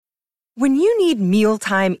When you need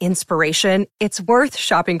mealtime inspiration, it's worth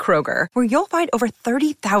shopping Kroger, where you'll find over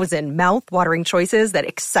 30,000 mouth-watering choices that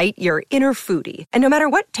excite your inner foodie. And no matter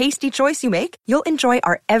what tasty choice you make, you'll enjoy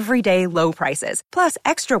our everyday low prices, plus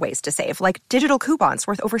extra ways to save, like digital coupons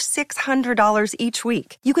worth over $600 each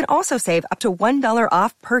week. You can also save up to $1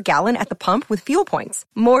 off per gallon at the pump with fuel points.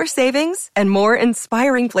 More savings and more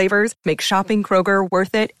inspiring flavors make shopping Kroger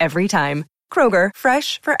worth it every time. Kroger,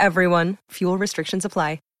 fresh for everyone. Fuel restrictions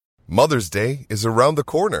apply. Mother's Day is around the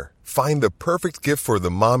corner. Find the perfect gift for the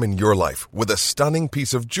mom in your life with a stunning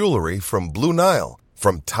piece of jewelry from Blue Nile.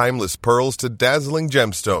 From timeless pearls to dazzling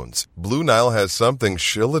gemstones, Blue Nile has something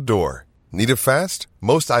she'll adore. Need it fast?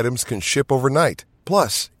 Most items can ship overnight.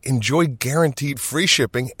 Plus, enjoy guaranteed free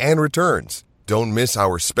shipping and returns. Don't miss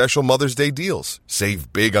our special Mother's Day deals.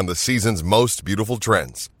 Save big on the season's most beautiful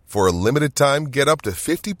trends. For a limited time, get up to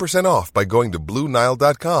 50% off by going to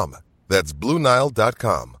BlueNile.com. That's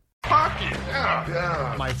BlueNile.com. Hockey,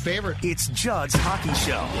 yeah. My favorite. It's Judd's Hockey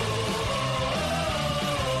Show.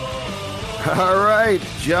 All right,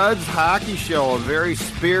 Judd's Hockey Show, a very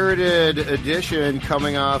spirited edition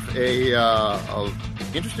coming off a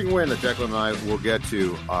interesting win that Declan and I will get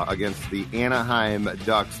to against the Anaheim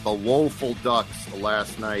Ducks, the woeful Ducks,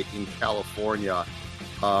 last night in California.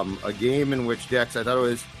 A game in which Dex, I thought it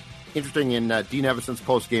was interesting in Dean Evason's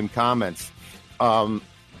post-game comments.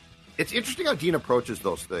 It's interesting how Dean approaches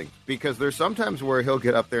those things, because there's sometimes where he'll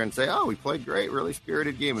get up there and say, oh, we played great, really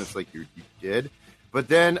spirited game. And it's like, you did. But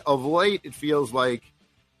then of late, it feels like,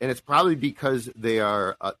 and it's probably because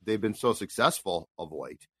they've been so successful of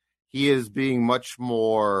late, he is being much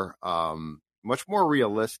more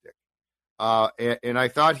realistic. And I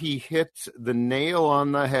thought he hit the nail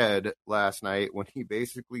on the head last night when he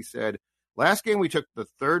basically said, last game we took the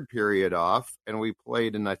third period off and we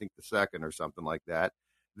played in, I think, the second or something like that.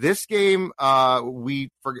 This game, we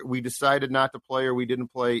decided not to play, or we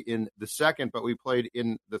didn't play in the second, but we played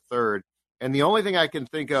in the third. And the only thing I can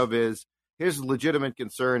think of is his legitimate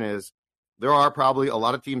concern is there are probably a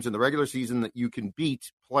lot of teams in the regular season that you can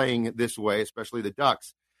beat playing this way, especially the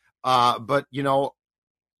Ducks. But, you know,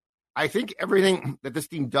 I think everything that this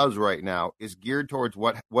team does right now is geared towards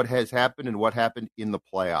what has happened and what happened in the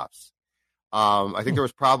playoffs. I think there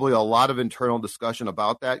was probably a lot of internal discussion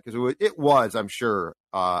about that, because it was, I'm sure,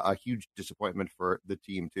 a huge disappointment for the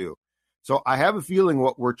team too. So I have a feeling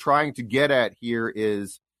what we're trying to get at here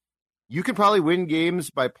is you can probably win games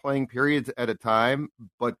by playing periods at a time,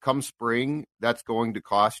 but come spring, that's going to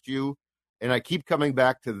cost you. And I keep coming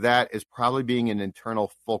back to that as probably being an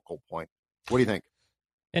internal focal point. What do you think?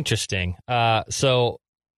 Interesting. So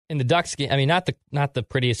in the Ducks game, I mean, not the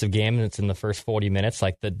prettiest of games. It's in the first 40 minutes.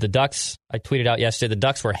 Like the Ducks, I tweeted out yesterday, the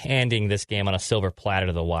Ducks were handing this game on a silver platter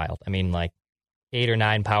to the Wild. I mean, like 8 or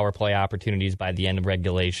 9 power play opportunities by the end of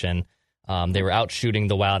regulation. They were out shooting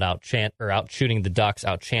the Wild, out shooting the Ducks,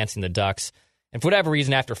 out chancing the Ducks. And for whatever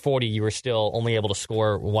reason, after 40, you were still only able to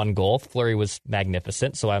score 1 goal. Fleury was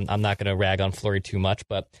magnificent, so I'm not going to rag on Fleury too much.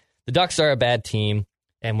 But the Ducks are a bad team,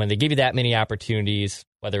 and when they give you that many opportunities,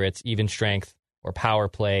 whether it's even strength or power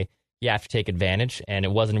play, you have to take advantage. And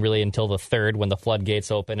it wasn't really until the third when the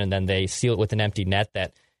floodgates open and then they seal it with an empty net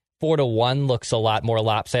that 4-1 looks a lot more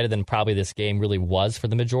lopsided than probably this game really was for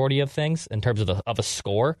the majority of things in terms of a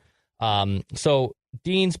score. So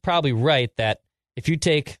Dean's probably right that if you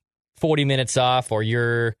take 40 minutes off, or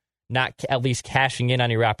you're not at least cashing in on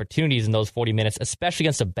your opportunities in those 40 minutes, especially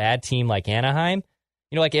against a bad team like Anaheim,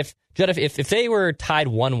 you know, like if they were tied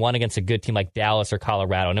 1-1 against a good team like Dallas or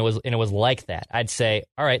Colorado, and it was like that, I'd say,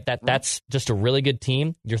 all right, that's just a really good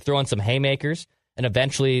team. You're throwing some haymakers, and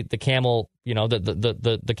eventually the camel, you know,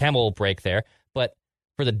 the camel will break there. But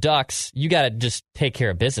for the Ducks, you got to just take care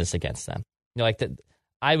of business against them. You know, like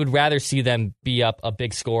I would rather see them be up a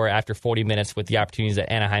big score after 40 minutes with the opportunities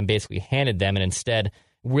that Anaheim basically handed them, and instead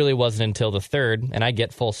really wasn't until the third, and I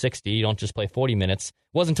get full 60, you don't just play 40 minutes,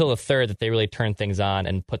 it wasn't until the third that they really turned things on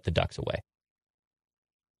and put the Ducks away.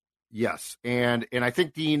 Yes, and I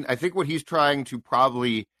think, Dean, what he's trying to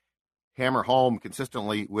probably hammer home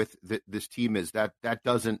consistently with this team is that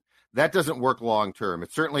doesn't work long term.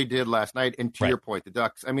 It certainly did last night, and to your point, the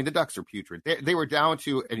Ducks are putrid. They were down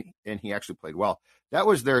to, and he actually played well. That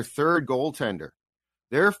was their third goaltender.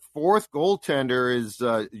 Their fourth goaltender is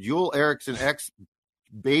Joel Eriksson,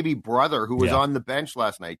 ex-baby brother, who was on the bench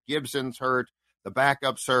last night. Gibson's hurt. The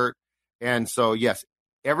backup's hurt. And so, yes,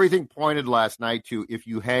 everything pointed last night to if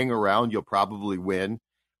you hang around, you'll probably win.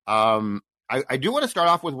 I do want to start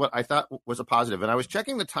off with what I thought was a positive. And I was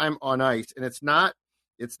checking the time on ice, and it's not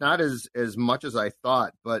as much as I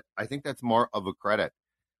thought, but I think that's more of a credit.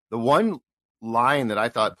 The one line that I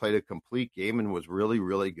thought played a complete game and was really,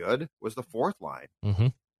 really good was the fourth line. Mm-hmm.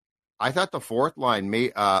 I thought the fourth line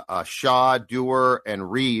made Shaw, Dewar,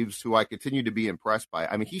 and Reeves, who I continue to be impressed by.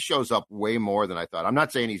 I mean, he shows up way more than I thought. I'm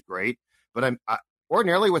not saying he's great, but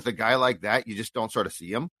ordinarily with a guy like that, you just don't sort of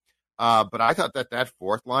see him. But I thought that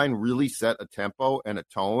fourth line really set a tempo and a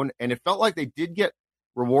tone, and it felt like they did get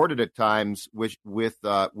rewarded at times with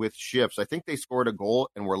shifts. I think they scored a goal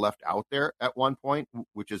and were left out there at one point,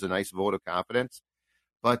 which is a nice vote of confidence.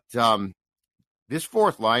 But this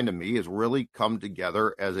fourth line to me has really come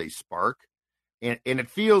together as a spark. And it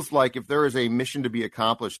feels like if there is a mission to be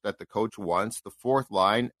accomplished that the coach wants, the fourth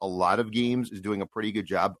line, a lot of games, is doing a pretty good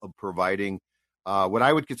job of providing what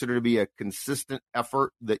I would consider to be a consistent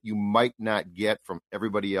effort that you might not get from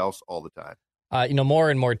everybody else all the time. More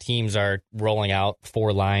and more teams are rolling out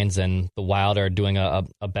four lines, and the Wild are doing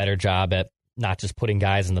a better job at not just putting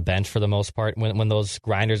guys on the bench for the most part when those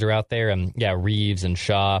grinders are out there. And yeah, Reeves and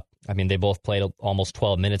Shaw, I mean, they both played almost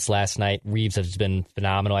 12 minutes last night. Reeves has been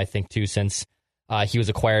phenomenal, I think, too, since he was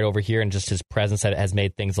acquired over here, and just his presence has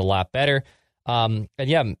made things a lot better. And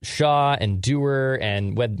yeah, Shaw and Dewar,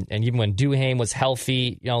 and even when Duhaime was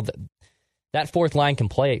healthy, that fourth line can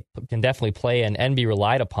definitely play and be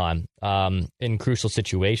relied upon in crucial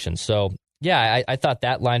situations. So yeah, I thought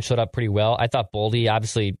that line showed up pretty well. I thought Boldy,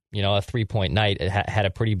 obviously, a 3-point night, had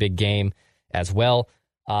a pretty big game as well.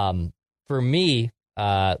 For me,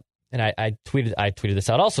 and I tweeted this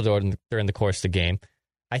out also during the course of the game.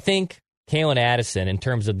 I think Kalen Addison, in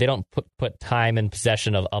terms of they don't put time and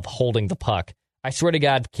possession of holding the puck. I swear to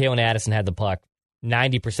God, Kalen Addison had the puck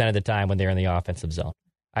 90% of the time when they were in the offensive zone.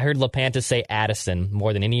 I heard LaPanta say Addison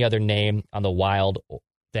more than any other name on the Wild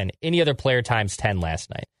than any other player times 10 last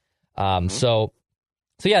night. So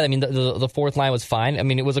yeah, I mean, the fourth line was fine. I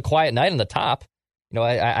mean, it was a quiet night on the top.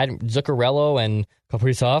 Zuccarello and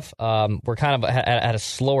Kaprizov were kind of at a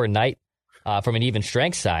slower night from an even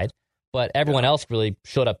strength side, but everyone else really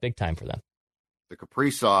showed up big time for them. The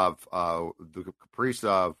Kaprizov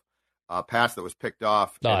pass that was picked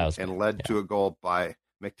off and led to a goal by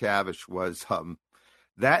McTavish was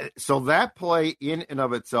that play in and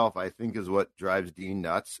of itself, I think, is what drives Dean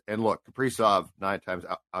nuts. And look, Kaprizov 9 times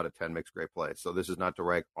out of 10 makes great plays, so this is not to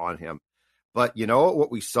rag on him. But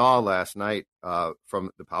what we saw last night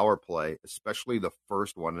from the power play, especially the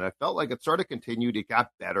first one, and I felt like it sort of continued. It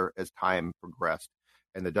got better as time progressed,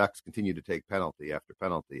 and the Ducks continued to take penalty after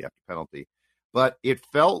penalty after penalty. But it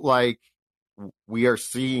felt like we are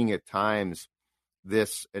seeing at times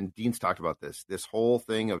this, and Dean's talked about this whole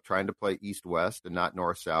thing of trying to play east-west and not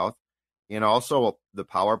north-south, and also the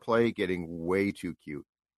power play getting way too cute.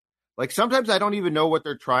 Like, sometimes I don't even know what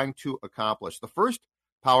they're trying to accomplish. The first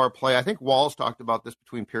power play, I think Walls talked about this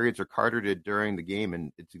between periods, or Carter did during the game,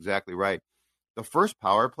 and it's exactly right. The first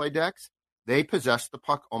power play, Dex, they possessed the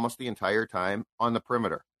puck almost the entire time on the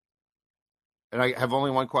perimeter. And I have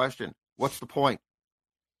only one question. What's the point?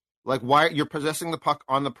 Like, why you're possessing the puck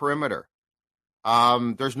on the perimeter?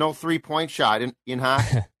 There's no 3-point shot in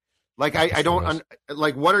hockey. Like, I don't,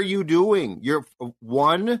 like, what are you doing? You're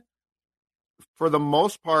one, for the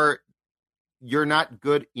most part, you're not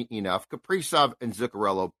good enough. Kaprizov and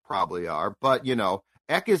Zuccarello probably are, but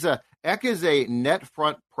Ek is a net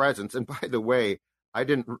front presence. And by the way, I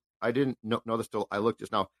didn't know this till I looked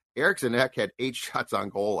just now. Eriksson Ek had 8 shots on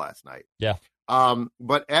goal last night. Yeah.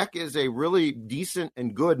 But Ek is a really decent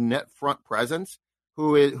and good net front presence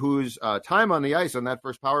whose time on the ice on that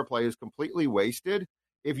first power play is completely wasted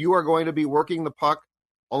if you are going to be working the puck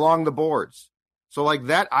along the boards. So like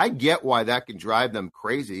that, I get why that can drive them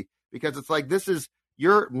crazy, because it's like,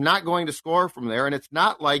 you're not going to score from there. And it's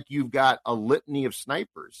not like you've got a litany of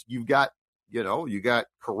snipers. You've got, you got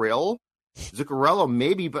Kirill, Zuccarello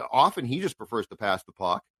maybe, but often he just prefers to pass the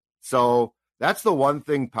puck. So that's the one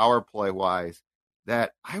thing power play wise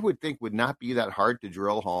that I would think would not be that hard to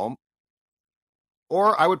drill home.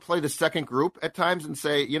 Or I would play the second group at times and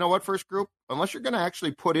say, you know what, first group, unless you're going to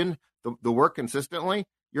actually put in the work consistently,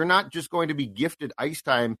 you're not just going to be gifted ice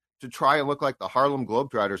time to try and look like the Harlem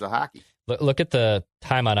Globetrotters of hockey. Look at the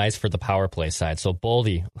time on ice for the power play side. So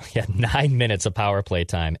Boldy had 9 minutes of power play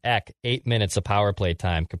time. Ek, 8 minutes of power play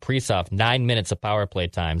time. Kaprizov, 9 minutes of power play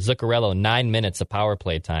time. Zuccarello, 9 minutes of power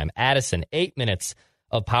play time. Addison, 8 minutes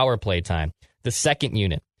of power play time. The second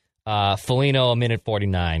unit, Foligno, a minute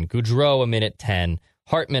 49. Goudreau, a minute 10.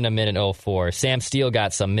 Hartman, a minute 04. Sam Steele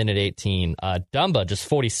got some minute 18. Dumba, just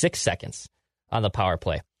 46 seconds on the power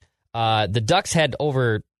play. The Ducks had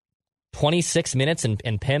over 26 minutes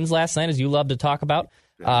in PIMS last night, as you love to talk about.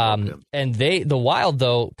 And the Wild,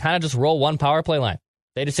 though, kind of just roll one power play line.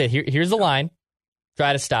 They just say, here's the line,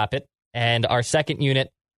 try to stop it. And our second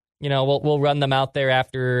unit, we'll run them out there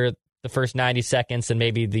after the first 90 seconds and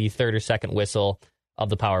maybe the third or second whistle of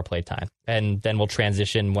the power play time. And then we'll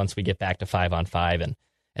transition once we get back to 5-on-5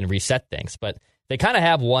 and reset things. But they kind of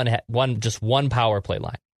have one power play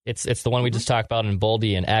line. It's the one we just talked about in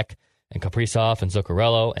Boldy and Eck and Kaprizov and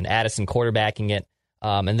Zuccarello and Addison quarterbacking it.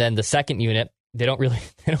 And then the second unit, they don't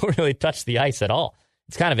really touch the ice at all.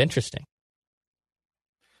 It's kind of interesting.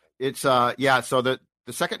 It's So the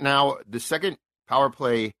second power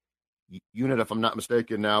play unit, if I'm not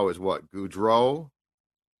mistaken, now is what? Goudreau,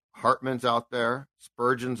 Hartman's out there,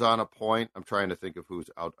 Spurgeon's on a point. I'm trying to think of who's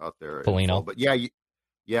out there. Foligno. But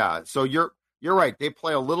yeah. So you're right. They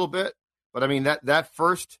play a little bit, but I mean that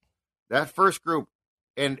first group,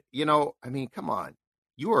 and come on,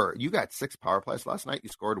 you got 6 power plays last night. You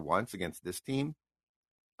scored once against this team.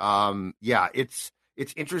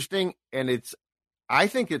 It's interesting, and I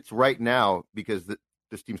think it's right now because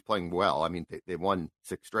this team's playing well. I mean, they won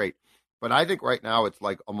 6 straight. But I think right now it's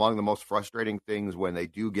like among the most frustrating things when they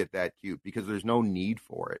do get that cute because there's no need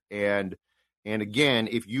for it. And again,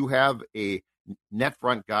 if you have a net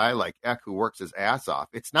front guy like Eck who works his ass off,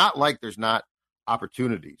 it's not like there's not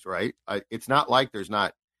opportunities, right? It's not like there's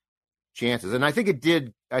not chances. And I think it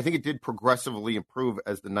did progressively improve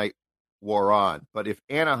as the night wore on. But if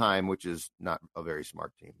Anaheim, which is not a very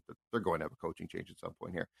smart team, but they're going to have a coaching change at some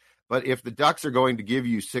point here. But if the Ducks are going to give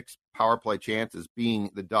you 6 power play chances,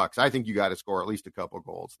 being the Ducks, I think you got to score at least a couple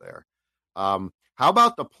goals there. How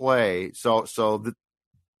about the play?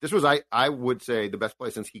 This was, I would say, the best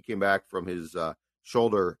play since he came back from his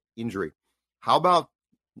shoulder injury. How about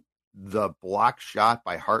the block shot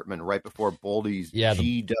by Hartman right before Boldy's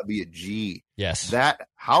GWG? Yes.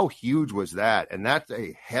 How huge was that? And that's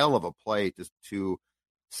a hell of a play to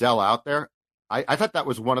sell out there. I thought that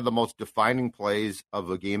was one of the most defining plays of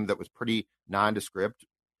a game that was pretty nondescript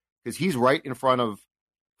because he's right in front of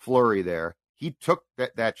Fleury there. He took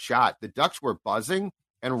that shot. The Ducks were buzzing,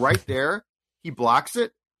 and right there, he blocks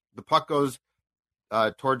it. The puck goes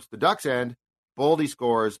towards the Ducks' end. Boldy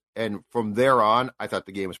scores, and from there on, I thought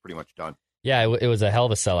the game was pretty much done. Yeah, it was a hell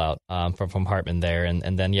of a sellout from Hartman there,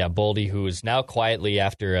 and then Boldy, who is now quietly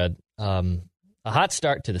after a hot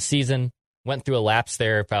start to the season, went through a lapse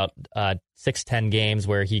there about 6-10 games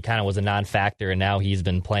where he kind of was a non-factor, and now he's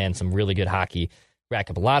been playing some really good hockey, racked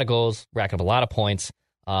up a lot of goals, racked up a lot of points.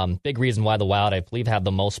 Big reason why the Wild, I believe, have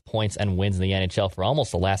the most points and wins in the NHL for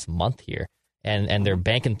almost the last month here, and they're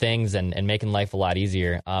banking things and making life a lot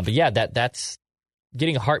easier. But yeah, that's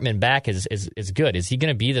getting Hartman back is good. Is he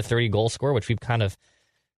going to be the 30-goal scorer, which we've kind of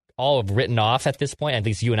all written off at this point? At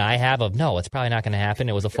least you and I have. Of no, it's probably not going to happen.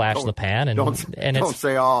 It was a flash in the pan, and don't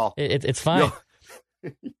say all. It's fine.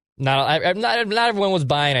 Not everyone was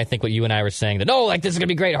buying. I think what you and I were saying that this is going to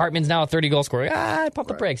be great. Hartman's now a 30-goal scorer. Pump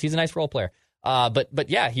the brakes. He's a nice role player. But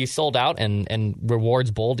yeah, he sold out and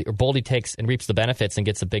rewards Boldy, or Boldy takes and reaps the benefits and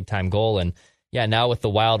gets a big time goal. And yeah, now with the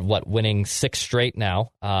Wild, winning 6 straight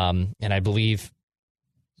now, and I believe,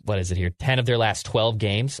 what is it here? 10 of their last 12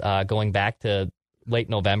 games, going back to late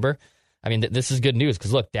November. I mean, this is good news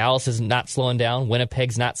because look, Dallas is not slowing down.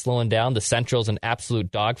 Winnipeg's not slowing down. The Central's an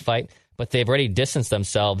absolute dogfight, but they've already distanced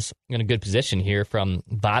themselves in a good position here from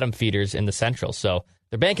bottom feeders in the Central. So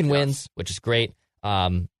they're banking wins, which is great.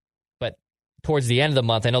 But towards the end of the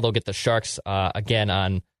month, I know they'll get the Sharks again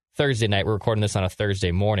on Thursday night. We're recording this on a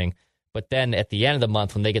Thursday morning. But then at the end of the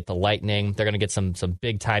month, when they get the Lightning, they're going to get some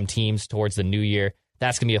big-time teams towards the new year.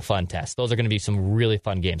 That's going to be a fun test. Those are going to be some really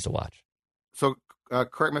fun games to watch. So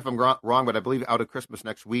correct me if I'm wrong, but I believe out of Christmas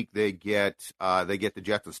next week they get the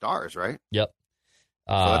Jets and Stars, right? Yep.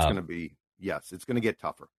 So that's going to be, it's going to get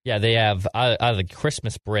tougher. Yeah, they have out of the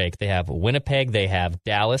Christmas break, they have Winnipeg, they have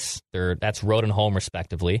Dallas. That's road and home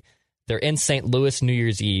respectively. They're in St. Louis New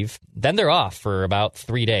Year's Eve. Then they're off for about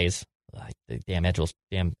 3 days. Damn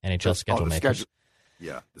NHL schedule makers.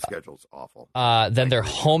 The schedule's awful. Then they're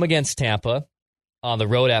home against Tampa, on the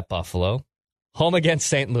road at Buffalo, home against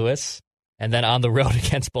St. Louis, and then on the road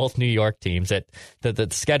against both New York teams. The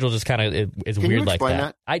schedule just kind of is Can weird like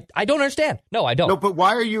that. I don't understand. No, I don't. No, but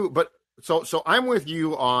why are you? But so I'm with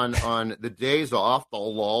you on the days off. The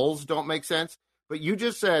lulls don't make sense. But you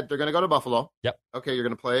just said they're going to go to Buffalo. Yep. Okay, you're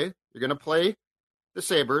going to play the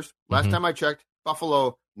Sabres. Last time I checked,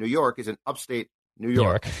 Buffalo, New York is in upstate New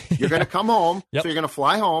York. You're going to come home, so you're going to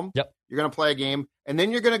fly home. Yep. You're going to play a game, and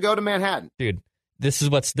then you're going to go to Manhattan. Dude,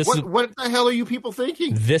 what the hell are you people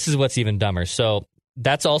thinking? This is what's even dumber. So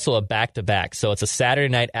that's also a back-to-back. So it's a Saturday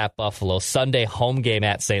night at Buffalo, Sunday home game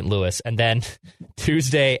at St. Louis, and then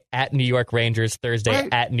Tuesday at New York Rangers, Thursday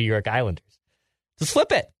at New York Islanders. Just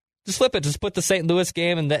flip it. Just put the St. Louis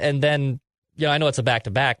game, and then I know it's a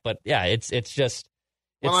back-to-back, but yeah, it's just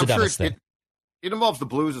It's the dumbest thing. It involves the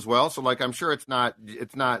Blues as well, so I'm sure it's not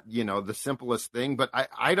the simplest thing, but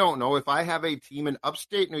I don't know if I have a team in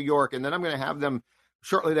upstate New York and then I'm going to have them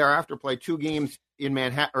shortly thereafter play 2 games in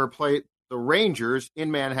Manhattan or play the Rangers in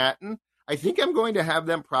Manhattan. I think I'm going to have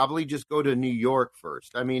them probably just go to New York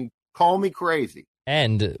first. I mean, call me crazy.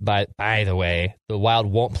 And by the way, the Wild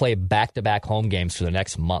won't play back-to-back home games for the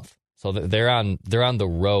next month. So they're on the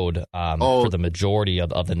road for the majority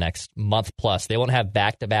of the next month plus. They won't have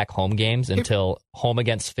back-to-back home games until home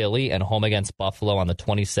against Philly and home against Buffalo on the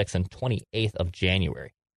 26th and 28th of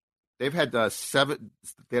January. They've had a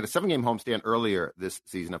 7-game homestand earlier this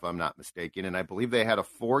season, if I'm not mistaken, and I believe they had a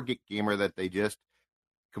 4-gamer that they just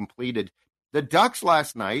completed. The Ducks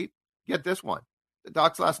last night, get this one. The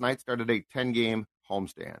Ducks last night started a 10-game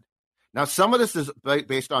homestand. Now, some of this is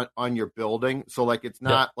based on your building. So, it's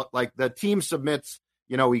not like the team submits,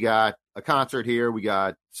 we got a concert here, we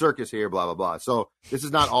got circus here, blah, blah, blah. So this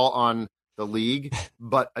is not all on the league,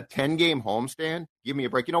 but a 10-game homestand, give me a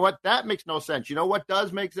break. You know what? That makes no sense. You know what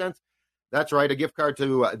does make sense? That's right, a gift card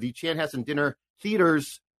to the Chanhassen Dinner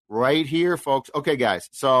Theaters right here, folks. Okay, guys,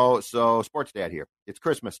 so Sports Dad here. It's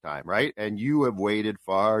Christmas time, right? And you have waited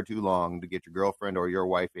far too long to get your girlfriend or your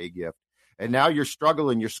wife a gift. And now you're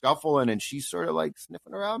struggling, you're scuffling, and she's sort of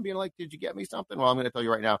sniffing around, being like, did you get me something? Well, I'm going to tell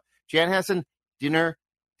you right now. Chanhassen Dinner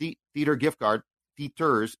Theater gift card,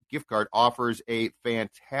 Theaters gift card offers a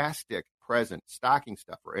fantastic present, stocking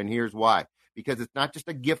stuffer. And here's why. Because it's not just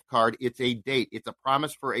a gift card, it's a date. It's a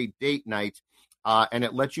promise for a date night, and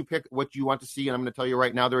it lets you pick what you want to see. And I'm going to tell you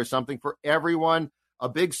right now, there is something for everyone. A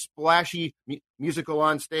big splashy musical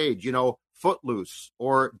on stage, Footloose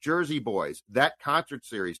or Jersey Boys, that concert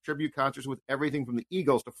series, tribute concerts with everything from the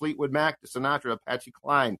Eagles to Fleetwood Mac to Sinatra to Patsy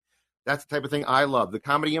Cline. That's the type of thing I love. The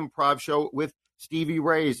comedy improv show with Stevie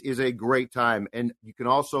Ray's is a great time. And you can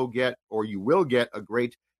also get, or you will get, a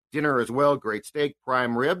great dinner as well. Great steak,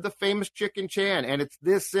 prime rib, the famous chicken chan. And it's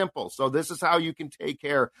this simple. So this is how you can take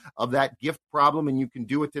care of that gift problem, and you can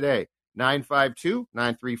do it today.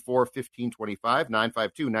 952-934-1525,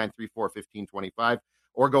 952-934-1525,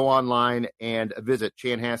 or go online and visit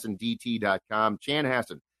chanhassendt.com,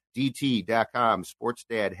 chanhassendt.com. Sports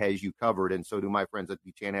Dad has you covered, and so do my friends at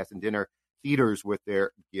the Chanhassen Dinner Theaters with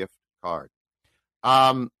their gift card.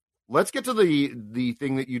 Let's get to the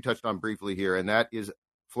thing that you touched on briefly here, and that is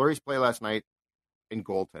Fleury's play last night in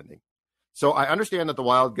goaltending. So I understand that the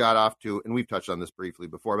Wild got off to, and we've touched on this briefly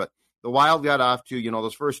before, but the Wild got off to,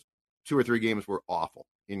 those first 2 or 3 games were awful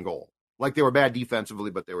in goal. They were bad defensively,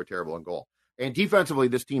 but they were terrible in goal. And defensively,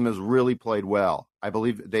 this team has really played well. I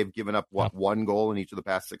believe they've given up, 1 goal in each of the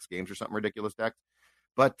past 6 games or something ridiculous, Dex.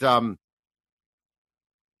 But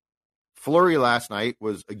Fleury last night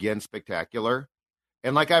was, again, spectacular.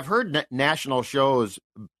 And I've heard national shows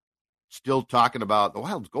still talking about the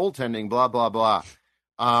Wild's goaltending, blah, blah, blah.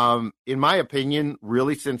 In my opinion,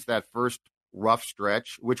 really since that first rough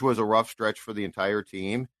stretch, which was a rough stretch for the entire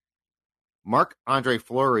team, Marc-Andre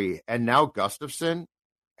Fleury and now Gustafsson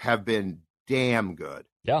have been damn good.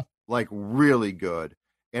 Yeah. Really good.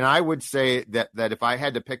 And I would say that if I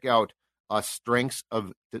had to pick out strengths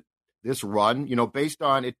of this run, based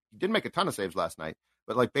on it, he didn't make a ton of saves last night,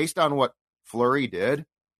 but based on what Fleury did,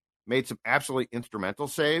 made some absolutely instrumental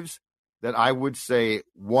saves, that I would say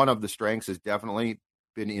one of the strengths has definitely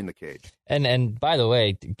been in the cage. And by the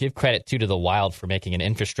way, give credit to the Wild for making an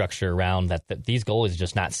infrastructure around that these goalies are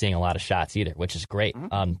just not seeing a lot of shots either, which is great.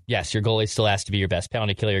 Mm-hmm. Yes, your goalie still has to be your best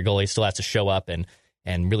penalty killer. Your goalie still has to show up and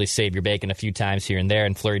really save your bacon a few times here and there.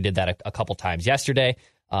 And Fleury did that a couple times yesterday.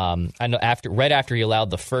 I know right after he allowed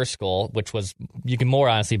the first goal, which was, you can more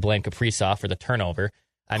honestly blame Kaprizov for the turnover.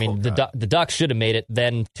 I mean, the Ducks should have made it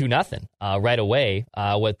then 2-0 right away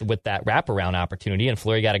with that wraparound opportunity, and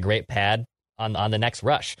Fleury got a great pad on the next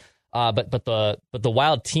rush. But the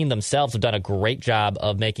Wild team themselves have done a great job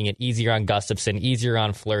of making it easier on Gustafsson, easier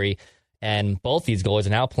on Fleury, and both these goalies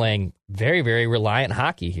are now playing very, very reliant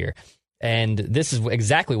hockey here. And this is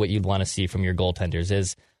exactly what you'd want to see from your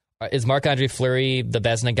goaltenders. Is Marc-Andre Fleury the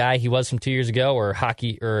Vezina guy he was from 2 years ago, or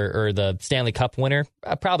hockey, or the Stanley Cup winner?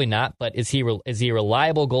 Probably not. But is he a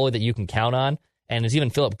reliable goalie that you can count on? And is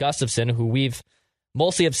even Philip Gustafsson, who we've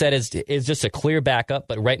mostly have said is just a clear backup,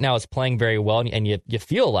 but right now is playing very well, and you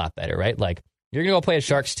feel a lot better, right? You're gonna go play a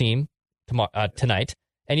Sharks team tonight,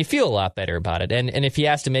 and you feel a lot better about it. And if he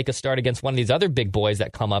has to make a start against one of these other big boys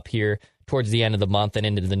that come up here towards the end of the month and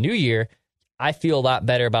into the new year, I feel a lot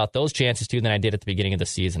better about those chances too than I did at the beginning of the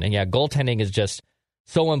season. And yeah, goaltending is just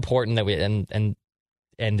so important that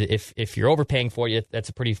and if you're overpaying for it, that's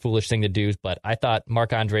a pretty foolish thing to do. But I thought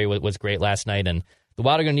Marc-Andre was great last night, and the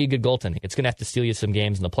Wild are going to need good goaltending. It's going to have to steal you some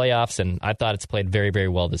games in the playoffs, and I thought it's played very, very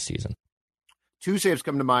well this season. Two saves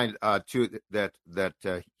come to mind, too, that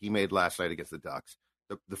he made last night against the Ducks.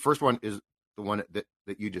 The first one is the one that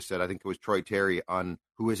you just said. I think it was Troy Terry,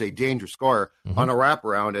 who is a dangerous scorer, on a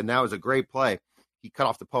wraparound, and that was a great play. He cut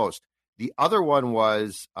off the post. The other one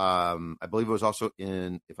was, I believe it was also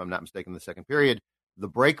in, if I'm not mistaken, the second period, the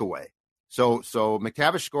breakaway. So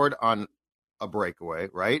McTavish scored on a breakaway,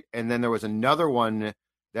 right? And then there was another one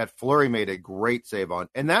that Fleury made a great save on.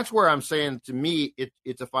 And that's where I'm saying, to me,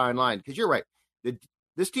 it's a fine line. Because you're right.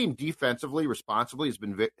 This team defensively, responsibly,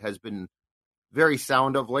 has been very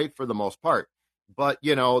sound of late for the most part. But,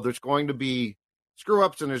 there's going to be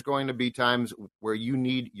screw-ups, and there's going to be times where you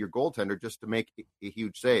need your goaltender just to make a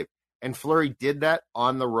huge save. And Fleury did that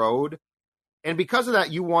on the road. And because of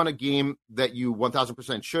that, you won a game that you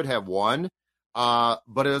 1,000% should have won.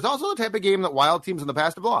 But it is also the type of game that Wild teams in the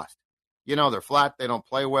past have lost. They're flat, they don't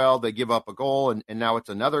play well, they give up a goal, and now it's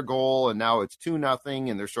another goal, and now it's 2-0,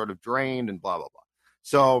 and they're sort of drained and blah, blah, blah.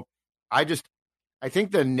 So I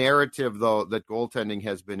think the narrative, though, that goaltending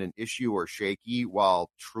has been an issue or shaky, while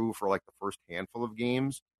true for like the first handful of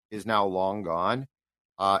games, is now long gone.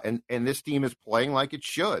 And this team is playing like it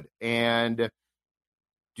should. And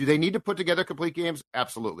do they need to put together complete games?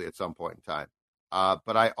 Absolutely, at some point in time.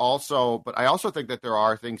 But I also think that there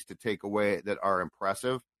are things to take away that are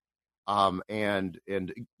impressive. And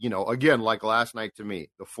again, like last night to me,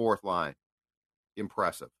 the fourth line,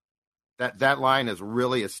 impressive. That line has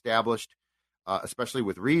really established, especially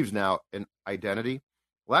with Reeves now, an identity.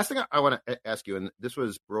 Last thing I want to ask you, and this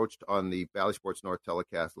was broached on the Bally Sports North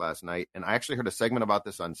telecast last night, and I actually heard a segment about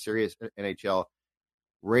this on Sirius NHL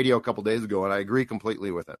radio a couple days ago, and I agree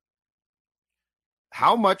completely with it.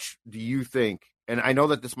 How much do you think, and I know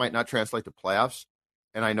that this might not translate to playoffs,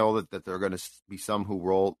 and I know that there are going to be some who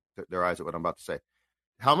roll their eyes at what I'm about to say.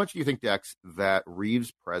 How much do you think, Dex, that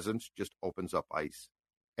Reeves' presence just opens up ice?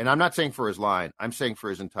 And I'm not saying for his line. I'm saying for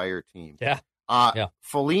his entire team. Yeah.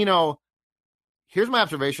 Foligno, here's my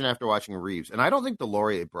observation after watching Reeves, and I don't think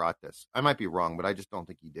Delorier brought this. I might be wrong, but I just don't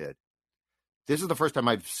think he did. This is the first time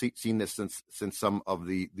I've seen this since some of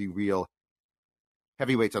the real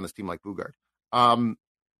heavyweights on this team, like Bugard.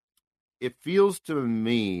 It feels to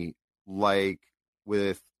me like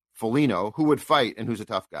with Foligno, who would fight and who's a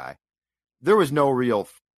tough guy, there was no real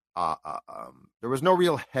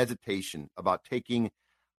hesitation about taking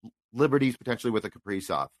liberties potentially with a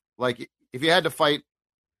Kaprizov. Like, if you had to fight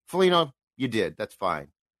Foligno, you did. That's fine.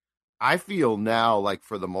 I feel now like,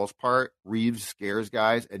 for the most part, Reeves scares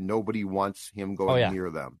guys and nobody wants him going near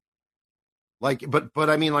them. Like, but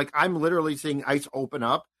I mean, like, I'm literally seeing ice open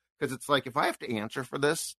up, because it's like, if I have to answer for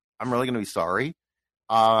this, I'm really going to be sorry.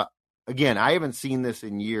 Again, I haven't seen this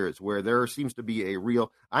in years, where there seems to be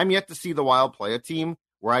I'm yet to see the Wild play a team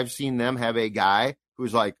where I've seen them have a guy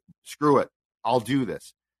who's like, screw it, I'll do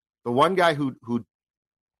this. The one guy who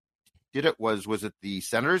did it was it the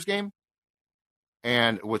Senators game?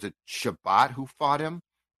 And was it Shabbat who fought him?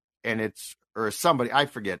 Or somebody, I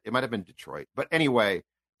forget. It might have been Detroit. But anyway,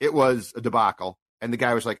 it was a debacle. And the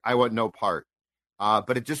guy was like, I want no part.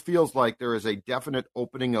 But it just feels like there is a definite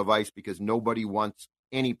opening of ice, because nobody wants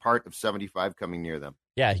any part of 75 coming near them.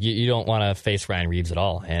 Yeah, you don't want to face Ryan Reeves at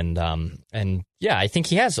all. And yeah, I think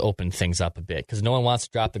he has opened things up a bit, because no one wants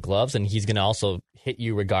to drop the gloves, and he's going to also hit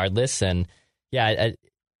you regardless. And yeah,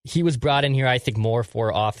 he was brought in here, I think, more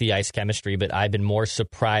for off-the-ice chemistry, but I've been more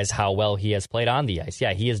surprised how well he has played on the ice.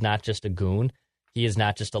 Yeah, he is not just a goon. He is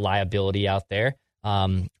not just a liability out there.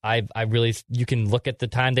 You can look at the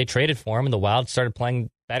time they traded for him, and the Wild started playing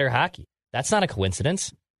better hockey. That's not a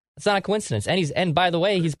coincidence. It's not a coincidence. And by the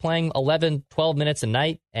way, he's playing 11, 12 minutes a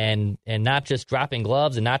night, and not just dropping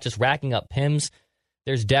gloves and not just racking up PIMs.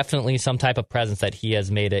 There's definitely some type of presence that he has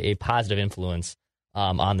made a positive influence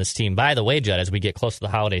on this team. By the way, Judd, as we get close to the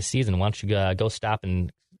holiday season, why don't you go stop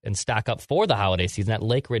and stock up for the holiday season at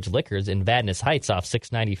Lake Ridge Liquors in Vadnais Heights off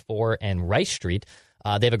 694 and Rice Street.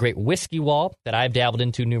 They have a great whiskey wall that I've dabbled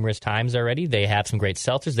into numerous times already. They have some great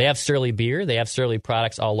seltzers. They have Surly beer. They have Surly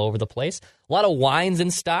products all over the place. A lot of wines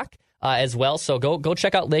in stock as well. So go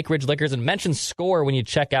check out Lake Ridge Liquors and mention SCORE when you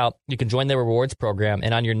check out. You can join their rewards program,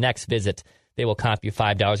 and on your next visit, they will comp you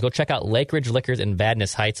 $5. Go check out Lake Ridge Liquors in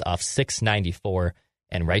Vadnais Heights off 694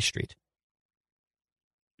 and Rice Street.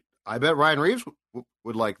 I bet Ryan Reeves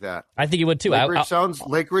would like that. I think he would too.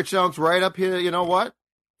 Lake Ridge sounds right up here. You know what?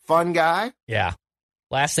 Fun guy. Yeah.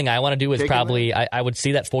 Last thing I want to do is I would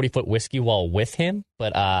see that 40-foot whiskey wall with him,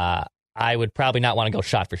 but I would probably not want to go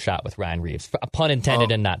shot for shot with Ryan Reeves. Pun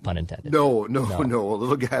intended and not pun intended. No. A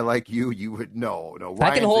little guy like you would no.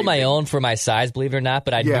 I can hold my own for my size, believe it or not,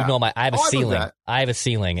 but I do know I have a ceiling. I have a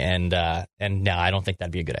ceiling, and no, I don't think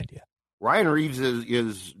that'd be a good idea. Ryan Reeves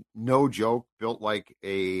is no joke, built like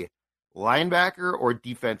a linebacker or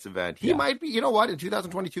defensive end. He might be, you know what, in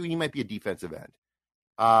 2022, he might be a defensive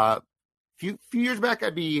end. Few years back,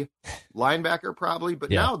 I'd be linebacker probably, but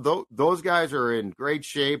now those guys are in great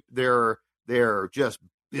shape. They're just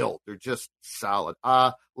built. They're just solid.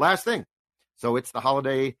 Last thing. So it's the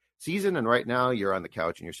holiday season, and right now you're on the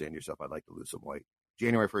couch and you're saying to yourself, I'd like to lose some weight.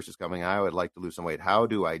 January 1st is coming. I would like to lose some weight. How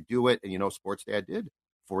do I do it? And Sports Dad did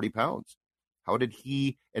 40 pounds. How did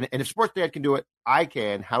he, and if Sports Dad can do it, I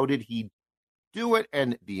can. How did he do it?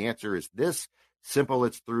 And the answer is this simple.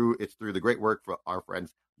 It's through the great work for our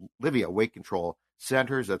friends Livia Weight Control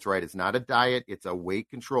Centers. That's right. It's not a diet. It's a weight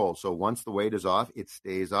control. So once the weight is off, it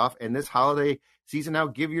stays off. And this holiday season now,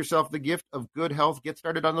 give yourself the gift of good health. Get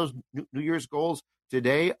started on those New Year's goals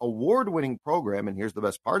today. Award-winning program. And here's the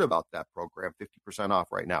best part about that program, 50%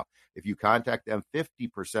 off right now. If you contact them,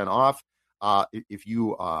 50% off. If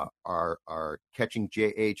you are catching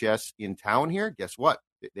JHS in town here, guess what?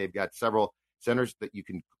 They've got several centers that you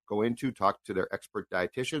can go into, talk to their expert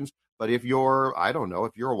dietitians. But if you're,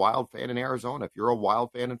 if you're a Wild fan in Arizona, if you're a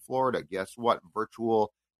Wild fan in Florida, guess what?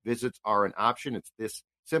 Virtual visits are an option. It's this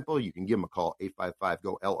simple. You can give them a call,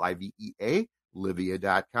 855-GO-LIVEA,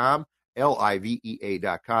 Livia.com.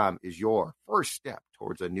 LIVEA.com is your first step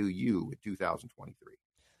towards a new you in 2023.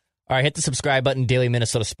 All right, hit the subscribe button, Daily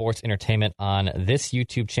Minnesota Sports Entertainment on this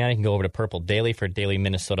YouTube channel. You can go over to Purple Daily for daily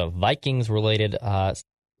Minnesota Vikings-related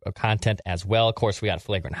content as well. Of course, we got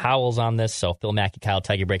Flagrant Howls on this, so Phil Mackey, Kyle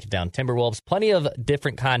Teggy break it down Timberwolves. Plenty of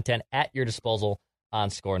different content at your disposal on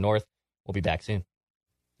Score North. We'll be back soon.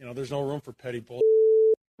 There's no room for petty bull.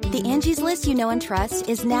 The Angie's List you know and trust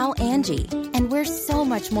is now Angie, and we're so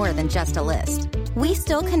much more than just a list. We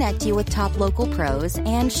still connect you with top local pros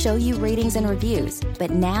and show you ratings and reviews, but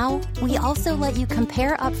now we also let you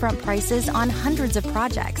compare upfront prices on hundreds of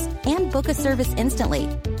projects and book a service instantly.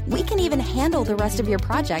 We can even handle the rest of your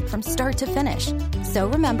project from start to finish. So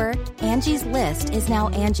remember, Angie's List is now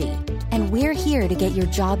Angie, and we're here to get your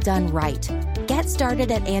job done right. Get started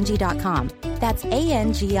at Angie.com. That's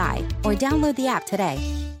ANGI, or download the app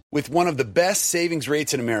today. With one of the best savings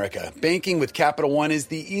rates in America, banking with Capital One is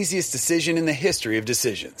the easiest decision in the history of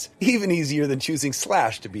decisions. Even easier than choosing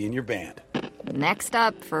Slash to be in your band. Next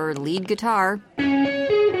up for lead guitar.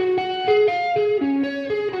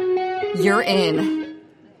 You're in.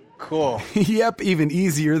 Cool. Yep, even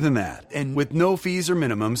easier than that. And with no fees or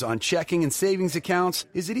minimums on checking and savings accounts,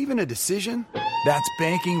 is it even a decision? That's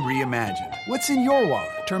banking reimagined. What's in your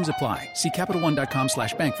wallet? Terms apply. See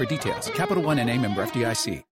CapitalOne.com/bank for details. Capital One N.A. member FDIC.